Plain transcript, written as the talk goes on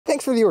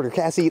Thanks for the order,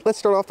 Cassie. Let's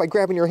start off by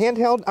grabbing your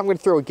handheld. I'm going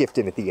to throw a gift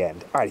in at the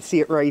end. All right, see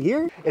it right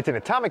here? It's an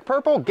atomic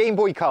purple Game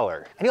Boy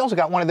Color. And you also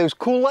got one of those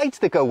cool lights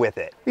that go with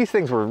it. These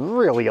things were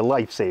really a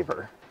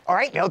lifesaver. All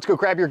right, now let's go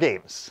grab your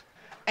games.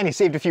 And you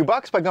saved a few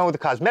bucks by going with a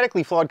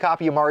cosmetically flawed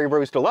copy of Mario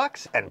Bros.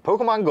 Deluxe and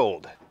Pokemon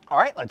Gold. All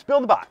right, let's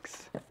build the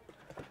box.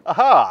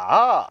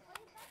 Aha!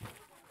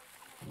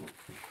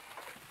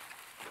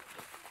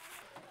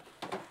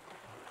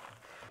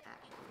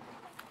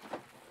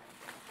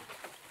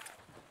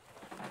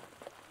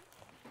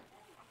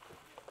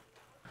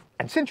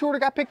 And since your order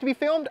got picked to be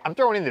filmed, I'm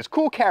throwing in this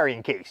cool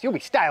carrying case. You'll be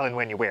styling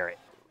when you wear it.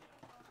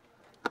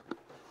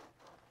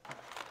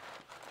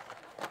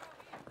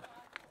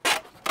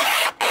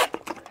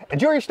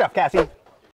 Enjoy your stuff, Cassie.